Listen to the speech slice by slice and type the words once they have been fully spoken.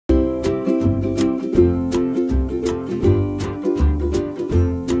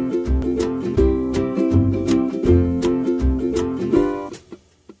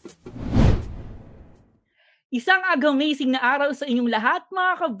Isang amazing na araw sa inyong lahat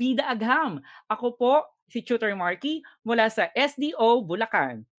mga kabida agham. Ako po si Tutor Marky mula sa SDO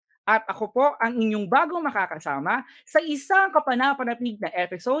Bulacan. At ako po ang inyong bagong makakasama sa isang kapanapanapig na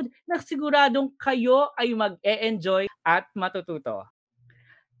episode na siguradong kayo ay mag-e-enjoy at matututo.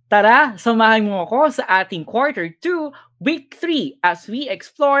 Tara, samahan mo ako sa ating Quarter 2, Week 3 as we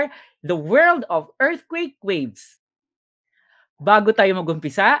explore the world of earthquake waves. Bago tayo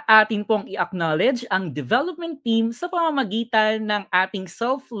mag-umpisa, atin pong i-acknowledge ang development team sa pamamagitan ng ating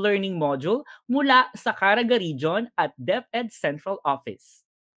self-learning module mula sa Caraga Region at DepEd Central Office.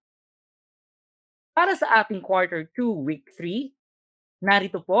 Para sa ating Quarter 2, Week 3,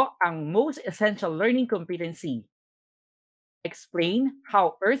 narito po ang most essential learning competency. Explain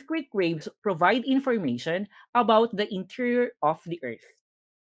how earthquake waves provide information about the interior of the Earth.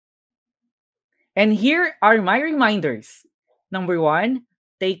 And here are my reminders. Number 1,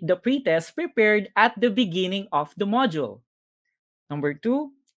 take the pretest prepared at the beginning of the module. Number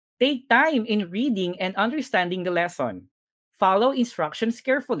 2, take time in reading and understanding the lesson. Follow instructions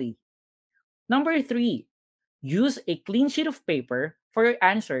carefully. Number 3, use a clean sheet of paper for your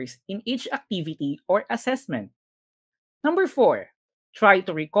answers in each activity or assessment. Number 4, try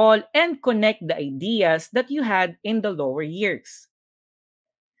to recall and connect the ideas that you had in the lower years.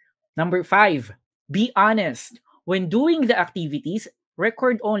 Number 5, be honest. When doing the activities,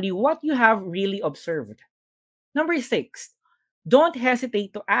 record only what you have really observed. Number 6, don't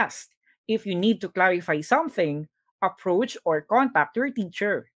hesitate to ask. If you need to clarify something, approach or contact your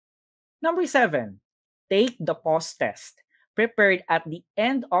teacher. Number 7, take the pause test, prepared at the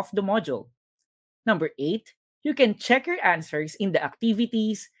end of the module. Number 8, you can check your answers in the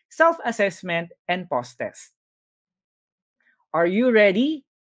activities, self-assessment, and pause test. Are you ready?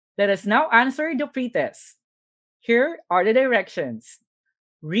 Let us now answer the pretest. Here are the directions.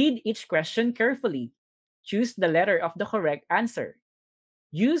 Read each question carefully. Choose the letter of the correct answer.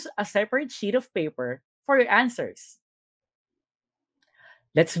 Use a separate sheet of paper for your answers.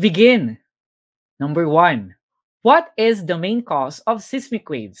 Let's begin. Number 1. What is the main cause of seismic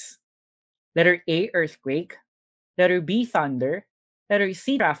waves? Letter A, earthquake. Letter B, thunder. Letter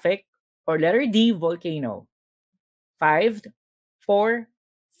C, traffic. Or letter D, volcano. 5, 4,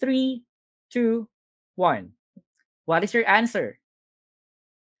 3, 2, 1. What is your answer?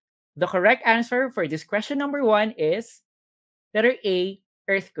 The correct answer for this question number 1 is letter A,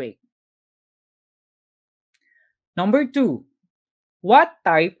 earthquake. Number 2, what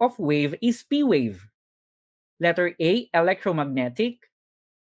type of wave is P wave? Letter A, electromagnetic.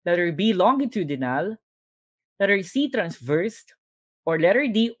 Letter B, longitudinal. Letter C, transverse. Or letter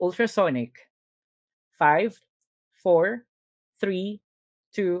D, ultrasonic. 5, 4, 3,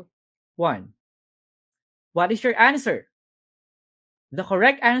 2, 1. What is your answer? The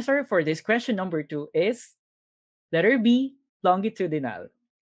correct answer for this question number 2 is letter B, longitudinal.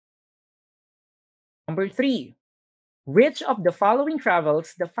 Number 3, which of the following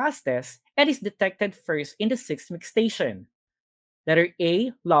travels the fastest and is detected first in the seismic station? Letter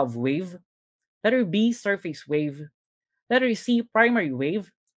A, love wave. Letter B, surface wave. Letter C, primary wave.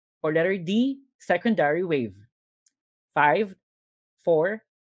 Or letter D, secondary wave. 5, 4,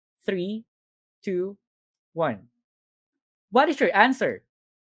 3, 2, 1. What is your answer?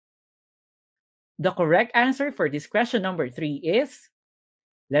 The correct answer for this question number 3 is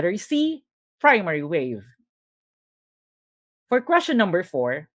letter C, primary wave. For question number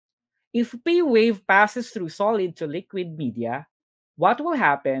 4, if P wave passes through solid to liquid media, what will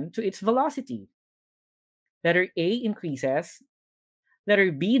happen to its velocity? Letter A, increases.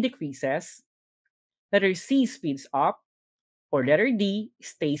 Letter B, decreases. Letter C, speeds up. Or letter D,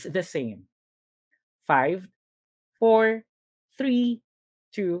 stays the same. 5, 4, 3,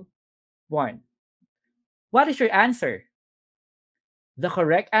 2, 1. What is your answer? The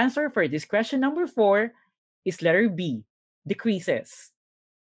correct answer for this question number 4 is letter B, decreases.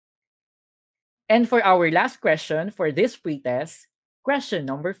 And for our last question for this pretest, question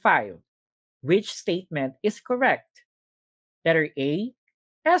number 5. Which statement is correct? Letter A,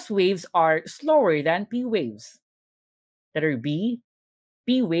 S waves are slower than P waves. Letter B,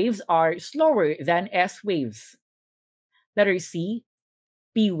 P waves are slower than S waves. Letter C,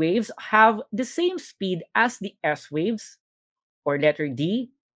 P waves have the same speed as the S waves. Or letter D,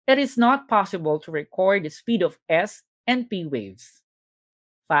 it is not possible to record the speed of S and P waves.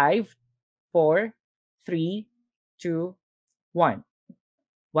 5, 4, 3, 2, 1.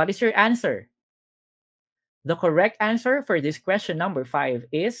 What is your answer? The correct answer for this question number 5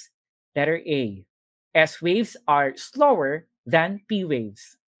 is letter A. S waves are slower than P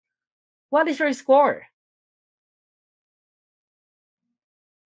waves. What is your score?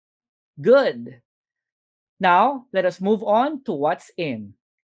 Good. Now, let us move on to what's in.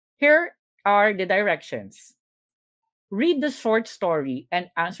 Here are the directions. Read the short story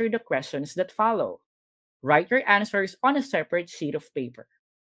and answer the questions that follow. Write your answers on a separate sheet of paper.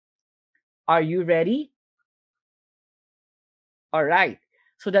 Are you ready? All right.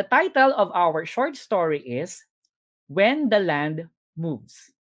 So the title of our short story is When the Land Moves.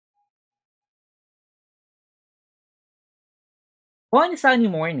 One sunny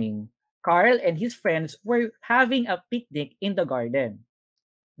morning, Carl and his friends were having a picnic in the garden.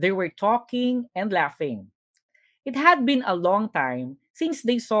 They were talking and laughing. It had been a long time since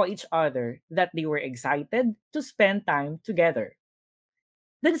they saw each other that they were excited to spend time together.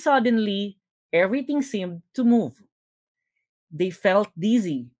 Then suddenly, everything seemed to move. They felt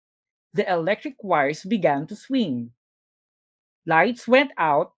dizzy. The electric wires began to swing. Lights went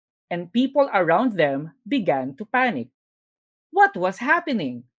out, and people around them began to panic. What was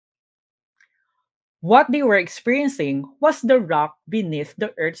happening? What they were experiencing was the rock beneath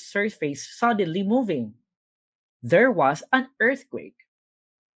the Earth's surface suddenly moving. There was an earthquake.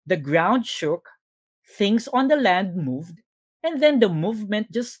 The ground shook, things on the land moved, and then the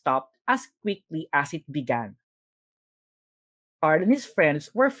movement just stopped as quickly as it began. Carl and his friends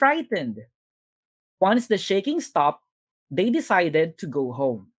were frightened. Once the shaking stopped, they decided to go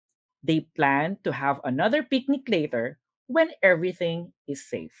home. They planned to have another picnic later when everything is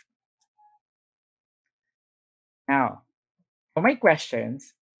safe. Now, for my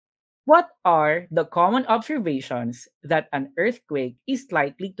questions, what are the common observations that an earthquake is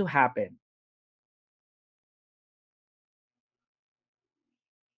likely to happen?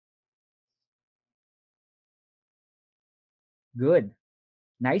 Good.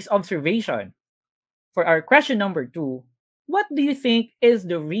 Nice observation. For our question number two, what do you think is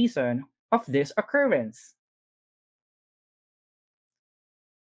the reason of this occurrence?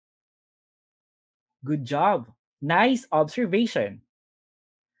 Good job. Nice observation.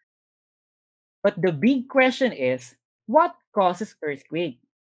 But the big question is, what causes earthquake?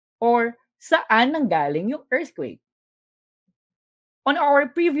 Or saan nanggaling yung earthquake? On our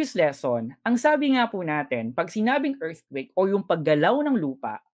previous lesson, ang sabi nga po natin, pag sinabing earthquake o yung paggalaw ng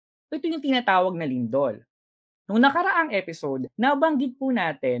lupa, ito yung tinatawag na lindol. Nung nakaraang episode, nabanggit po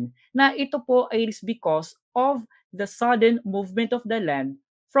natin na ito po ay is because of the sudden movement of the land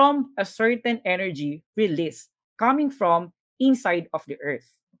from a certain energy release coming from inside of the earth.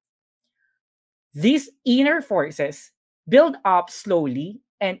 These inner forces build up slowly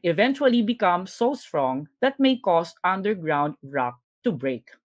and eventually become so strong that may cause underground rock to break.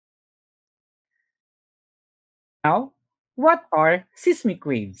 Now, what are seismic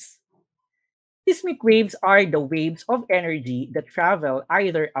waves? Seismic waves are the waves of energy that travel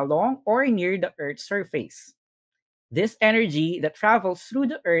either along or near the Earth's surface. This energy that travels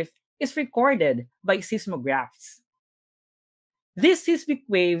through the Earth is recorded by seismographs. These seismic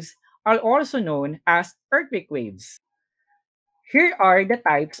waves are also known as earthquake waves. Here are the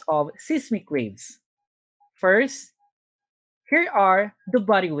types of seismic waves. First, here are the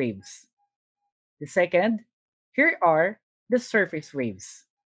body waves. The second, here are the surface waves.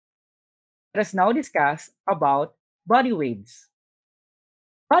 Let us now discuss about body waves.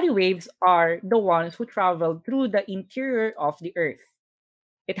 Body waves are the ones who travel through the interior of the Earth.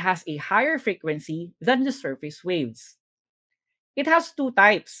 It has a higher frequency than the surface waves. It has two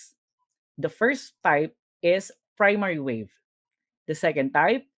types. The first type is primary wave. The second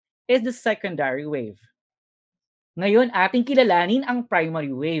type is the secondary wave. Ngayon, ating kilalanin ang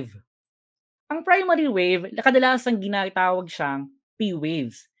primary wave. Ang primary wave, kadalasang ginatawag siyang P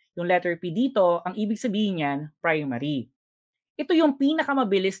waves. Yung letter P dito, ang ibig sabihin niyan, primary. Ito yung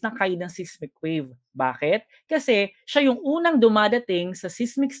pinakamabilis na kind ng seismic wave. Bakit? Kasi siya yung unang dumadating sa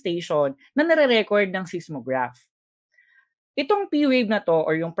seismic station na nare-record ng seismograph. Itong P wave na to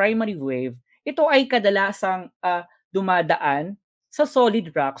or yung primary wave, ito ay kadalasang dumadaan sa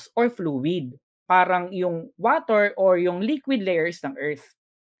solid rocks or fluid. Parang yung water or yung liquid layers ng Earth.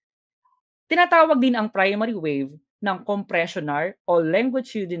 Tinatawag din ang primary wave ng compressionar o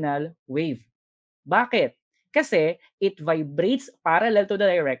longitudinal wave. Bakit? Kasi it vibrates parallel to the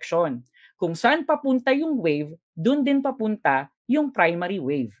direction. Kung saan papunta yung wave, dun din papunta yung primary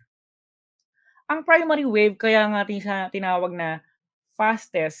wave. Ang primary wave kaya nga tinawag na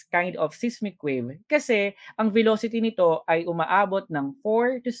fastest kind of seismic wave kasi ang velocity nito ay umaabot ng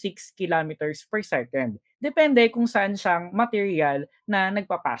 4 to 6 kilometers per second. Depende kung saan siyang material na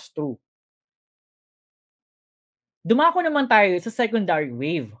nagpa-pass through. Dumako naman tayo sa secondary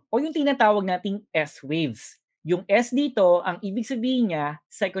wave o yung tinatawag nating S waves. Yung S dito, ang ibig sabihin niya,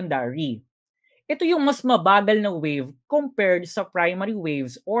 secondary. Ito yung mas mabagal na wave compared sa primary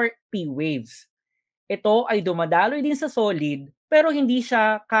waves or P waves. Ito ay dumadaloy din sa solid pero hindi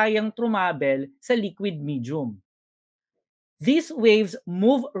siya kayang trumabel sa liquid medium. These waves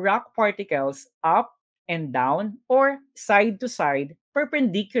move rock particles up and down or side to side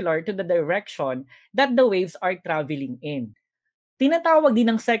perpendicular to the direction that the waves are traveling in. Tinatawag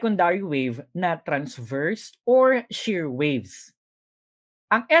din ng secondary wave na transverse or shear waves.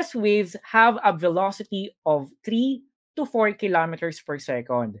 Ang S waves have a velocity of 3 to 4 kilometers per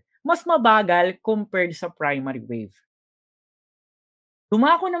second. Mas mabagal compared sa primary wave.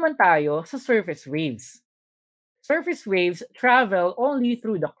 Dumako naman tayo sa surface waves. Surface waves travel only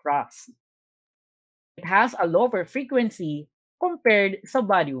through the crust. It has a lower frequency compared sa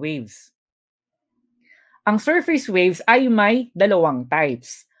body waves. Ang surface waves ay may dalawang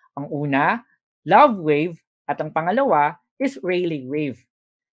types. Ang una, love wave, at ang pangalawa is Rayleigh wave.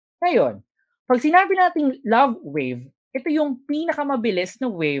 Ngayon, pag sinabi nating love wave, ito yung pinakamabilis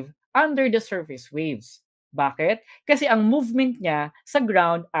na wave under the surface waves. Bakit? Kasi ang movement niya sa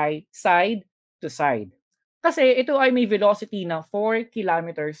ground ay side to side. Kasi ito ay may velocity na 4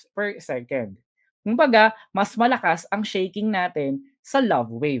 kilometers per second. Kumbaga, mas malakas ang shaking natin sa love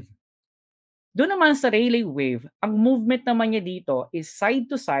wave. Doon naman sa Rayleigh wave, ang movement naman niya dito is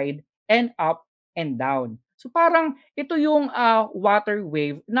side to side and up and down. So parang ito yung water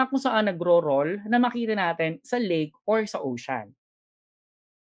wave na kung saan nagro-roll na makita natin sa lake or sa ocean.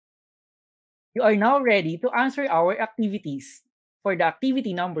 You are now ready to answer our activities. For the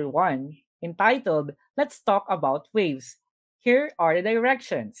activity number 1, entitled Let's Talk About Waves, here are the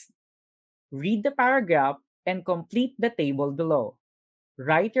directions. Read the paragraph and complete the table below.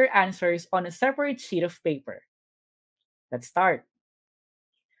 Write your answers on a separate sheet of paper. Let's start.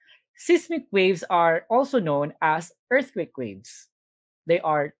 Seismic waves are also known as earthquake waves. There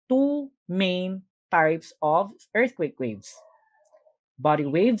are two main types of earthquake waves: body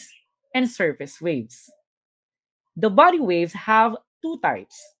waves and surface waves. The body waves have two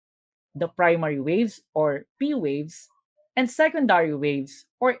types: the primary waves or P waves and secondary waves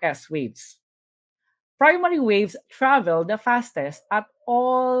or S waves. Primary waves travel the fastest at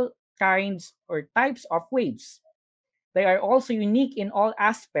all kinds or types of waves. They are also unique in all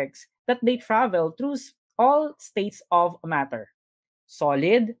aspects that they travel through all states of matter: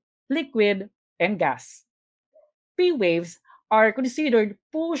 solid, liquid, and gas. P waves are considered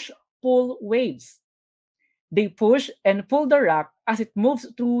push-pull waves. They push and pull the rock as it moves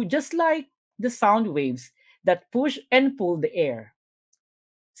through, just like the sound waves that push and pull the air.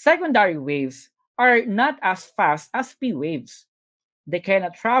 Secondary waves are not as fast as P waves. They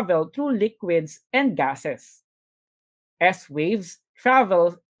cannot travel through liquids and gases. S waves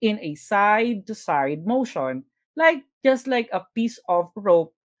travel in a side-to-side motion, just like a piece of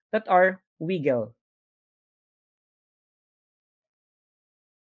rope that are wiggle.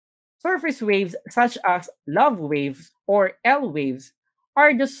 Surface waves such as love waves or L waves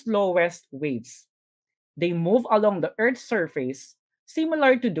are the slowest waves. They move along the Earth's surface,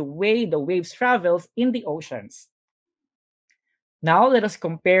 similar to the way the waves travels in the oceans. Now let us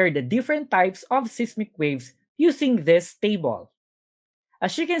compare the different types of seismic waves using this table.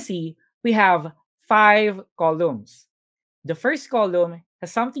 As you can see, we have 5 columns. The first column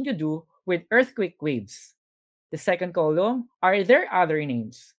has something to do with earthquake waves. The second column are their other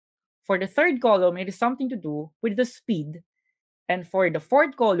names. For the third column, it is something to do with the speed. And for the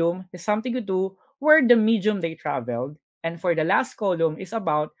fourth column, is something to do where the medium they traveled. And for the last column is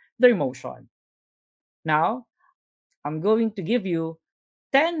about their motion. Now, I'm going to give you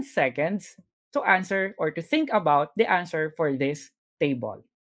 10 seconds to answer or to think about the answer for this table.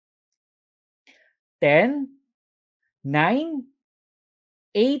 10, 9,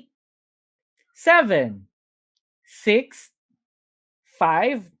 8, 7, 6,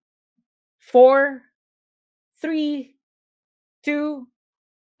 5, 4, 3, 2,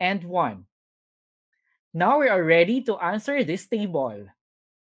 and 1. Now we are ready to answer this table.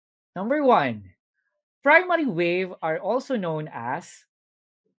 Number 1. Primary wave are also known as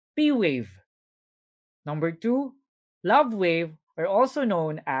P wave. Number 2. Love wave are also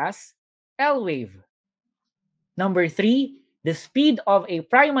known as L wave. Number 3. The speed of a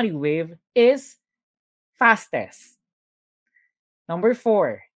primary wave is fastest. Number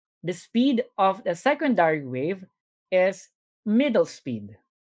 4. The speed of the secondary wave is middle speed.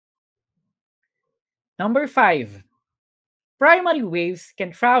 Number 5. Primary waves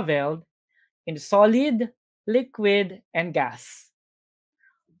can travel in solid, liquid, and gas.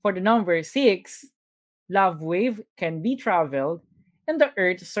 For the number 6, love wave can be traveled in the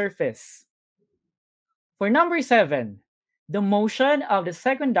Earth's surface. For number 7, the motion of the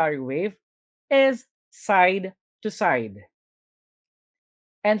secondary wave is side to side.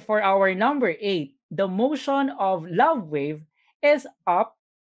 And for our number 8, the motion of love wave is up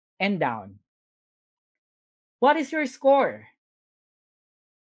and down. What is your score?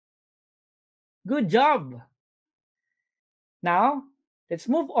 Good job! Now, let's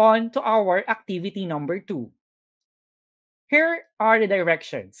move on to our activity number 2. Here are the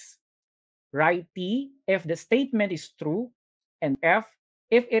directions. Write T if the statement is true and F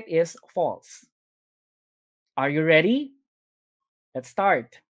if it is false. Are you ready? Let's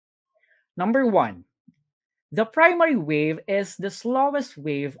start. Number 1. The primary wave is the slowest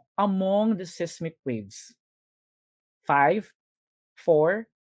wave among the seismic waves. 5, 4,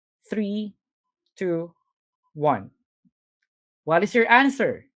 3, 2, 1. What is your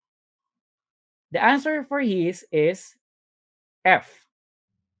answer? The answer for his is F.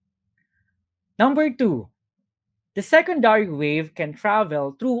 Number 2. The secondary wave can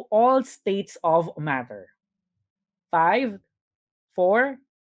travel through all states of matter. 5, 4,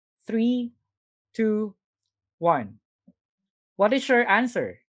 3, 2, 1. What is your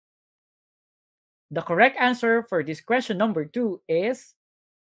answer? The correct answer for this question number 2 is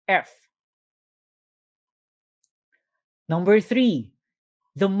F. Number 3.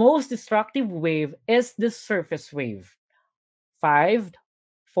 The most destructive wave is the surface wave. 5,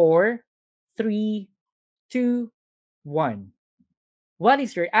 4, 3, 2, 1. What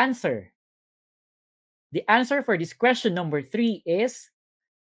is your answer? The answer for this question number 3 is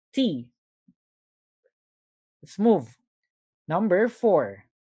T. Let's move. Number 4.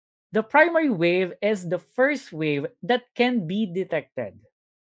 The primary wave is the first wave that can be detected.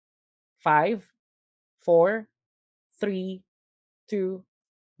 5, 4, 3, 2,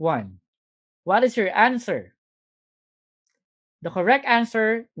 1. What is your answer? The correct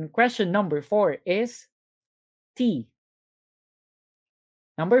answer in question number 4 is T.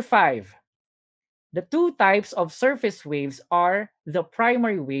 Number 5. The two types of surface waves are the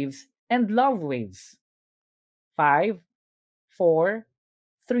primary waves and love waves. 5, 4,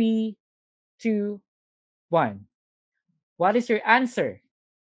 3, 2, 1. What is your answer?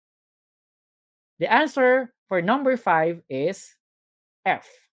 The answer for number 5 is F.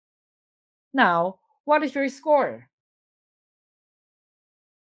 Now, what is your score?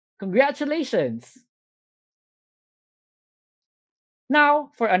 Congratulations! Now,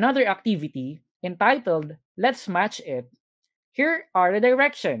 for another activity entitled Let's Match It, here are the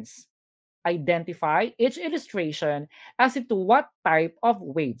directions. Identify each illustration as to what type of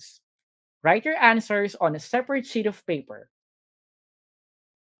waves. Write your answers on a separate sheet of paper.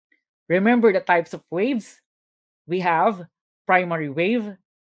 Remember the types of waves? We have primary wave,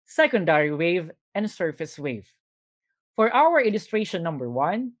 secondary wave, and surface wave. For our illustration number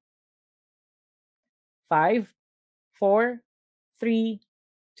 1, 5, 4, 3,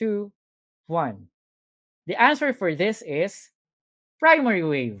 2, 1. The answer for this is primary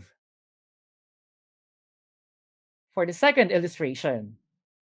wave. For the second illustration,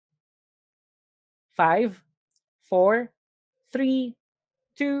 5, 4, 3,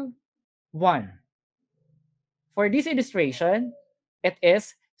 2, 1. For this illustration, it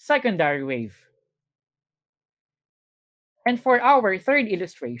is secondary wave. And for our third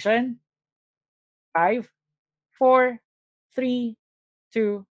illustration, 5, 4, 3,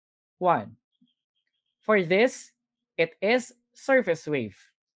 2, 1. For this, it is surface wave.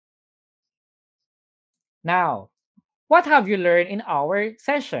 Now, what have you learned in our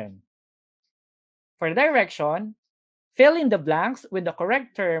session? For the direction, fill in the blanks with the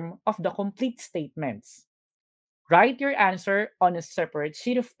correct term of the complete statements. Write your answer on a separate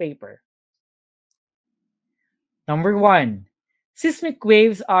sheet of paper. Number 1. Seismic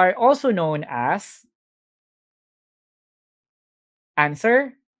waves are also known as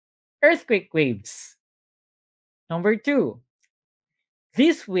answer, earthquake waves. Number 2.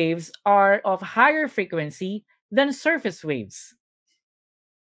 These waves are of higher frequency than surface waves.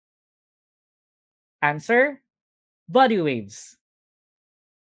 Answer, body waves.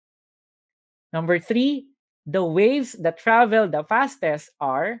 Number 3. The waves that travel the fastest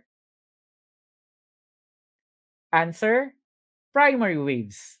are answer, primary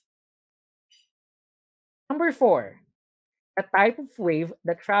waves. Number 4. A type of wave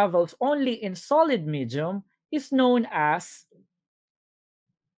that travels only in solid medium is known as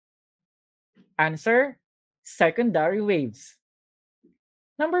answer, secondary waves.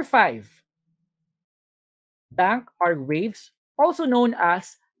 Number 5. Bank arc waves, also known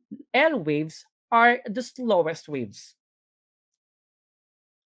as L waves, are the slowest waves.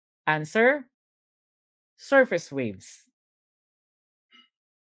 Answer, surface waves.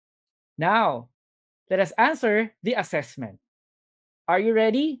 Now, let us answer the assessment. Are you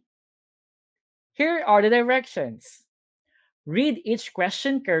ready? Here are the directions. Read each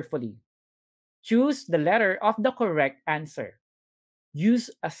question carefully. Choose the letter of the correct answer. Use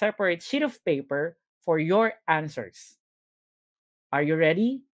a separate sheet of paper for your answers. Are you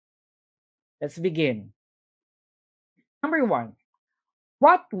ready? Let's begin. Number 1.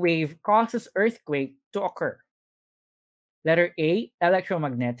 What wave causes earthquake to occur? Letter A,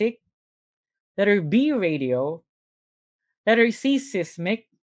 electromagnetic. Letter B, radio. Letter C, seismic.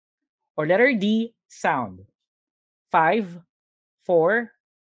 Or letter D, sound. 5, 4,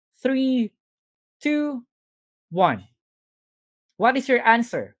 3, 2, 1. What is your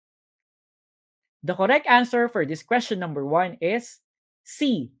answer? The correct answer for this question number 1 is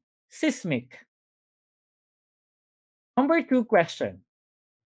C, seismic. Number 2 question.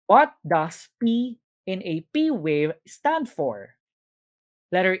 What does P in a P wave stand for?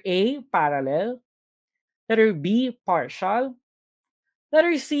 Letter A, parallel. Letter B, partial.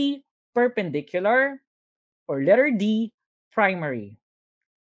 Letter C, perpendicular. Or letter D, primary.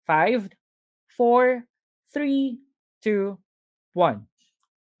 5, 4, 3, 2, 1.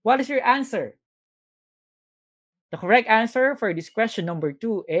 What is your answer? The correct answer for this question number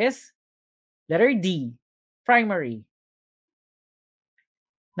 2 is letter D, primary.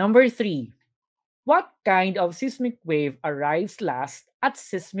 Number 3. What kind of seismic wave arrives last at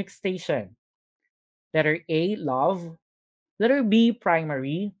seismic station? Letter A, love. Letter B,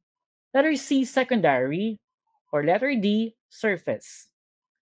 primary. Letter C, secondary. Or letter D, surface.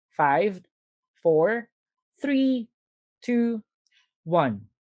 5, 4, 3, 2, 1.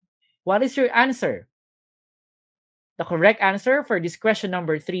 What is your answer? The correct answer for this question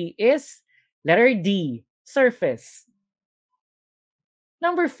number 3 is letter D, surface.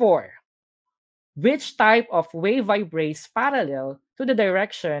 Number 4. Which type of wave vibrates parallel to the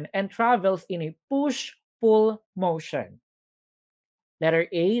direction and travels in a push-pull motion? Letter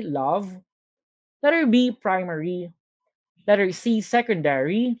A, love. Letter B, primary. Letter C,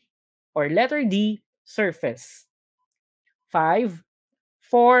 secondary. Or letter D, surface. 5,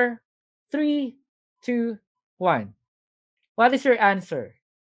 4, 3, 2, 1. What is your answer?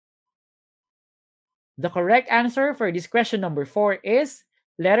 The correct answer for this question number 4 is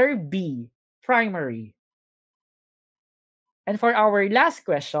letter B, primary. And for our last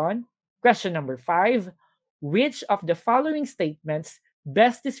question, question number 5, which of the following statements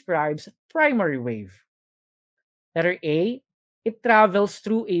best describes primary wave? Letter A, it travels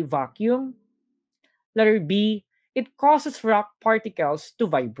through a vacuum. Letter B, it causes rock particles to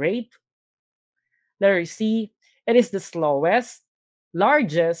vibrate. Letter C, it is the slowest,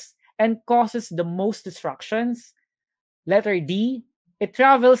 largest, and causes the most destructions. Letter D, it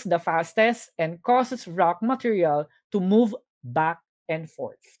travels the fastest and causes rock material to move back and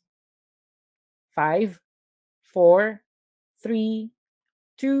forth. 5, 4, 3,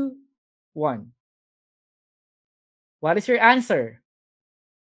 2, 1. What is your answer?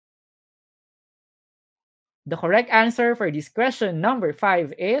 The correct answer for this question number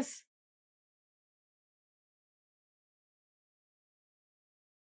 5 is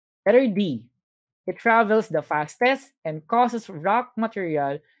letter D. It travels the fastest and causes rock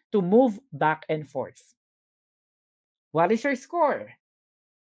material to move back and forth. What is your score?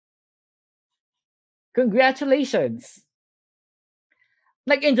 Congratulations!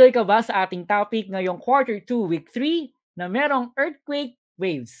 Nag-enjoy ka ba sa ating topic ngayong quarter 2, week 3 na merong earthquake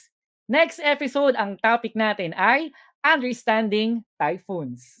waves? Next episode, ang topic natin ay understanding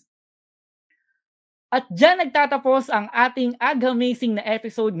typhoons. At dyan nagtatapos ang ating ag-amazing na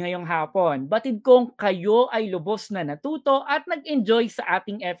episode ngayong hapon. Batid kong kayo ay lubos na natuto at nag-enjoy sa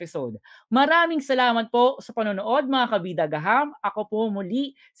ating episode. Maraming salamat po sa panonood mga kabidagaham. Ako po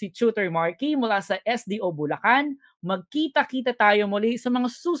muli si Tutor Marky mula sa SDO Bulacan. Magkita-kita tayo muli sa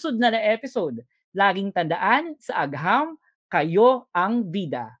mga susunod na episode. Laging tandaan sa agham, kayo ang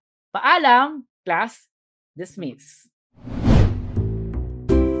bida. Paalam, class dismiss.